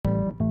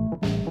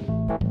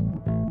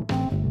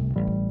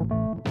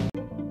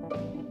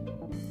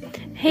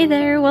Hey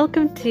there,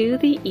 welcome to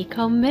the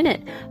Eco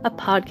Minute, a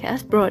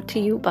podcast brought to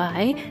you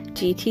by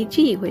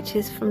GTG, which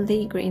is from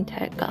the Green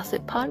Tech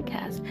Gossip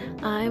Podcast.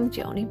 I'm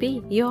Joni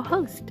B, your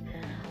host.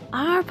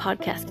 Our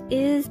podcast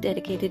is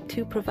dedicated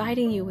to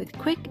providing you with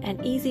quick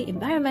and easy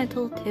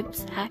environmental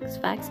tips, hacks,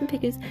 facts, and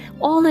figures,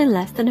 all in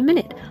less than a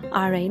minute.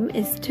 Our aim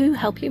is to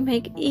help you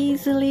make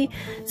easily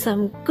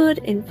some good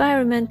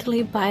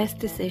environmentally biased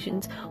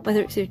decisions,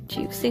 whether it's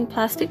reducing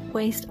plastic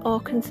waste or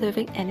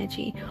conserving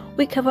energy.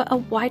 We cover a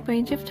wide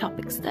range of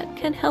topics that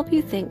can help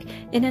you think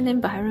in an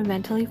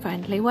environmentally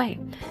friendly way.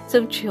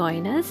 So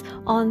join us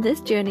on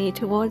this journey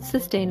towards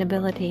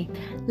sustainability.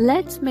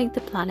 Let's make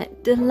the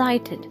planet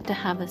delighted to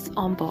have us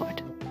on board.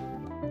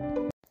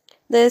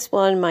 This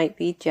one might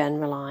be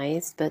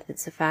generalized, but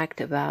it's a fact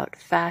about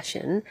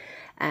fashion,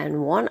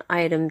 and one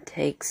item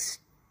takes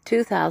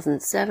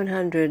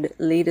 2,700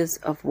 liters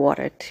of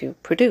water to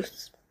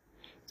produce.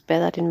 Bear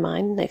that in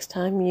mind next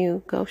time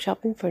you go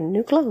shopping for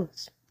new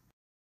clothes.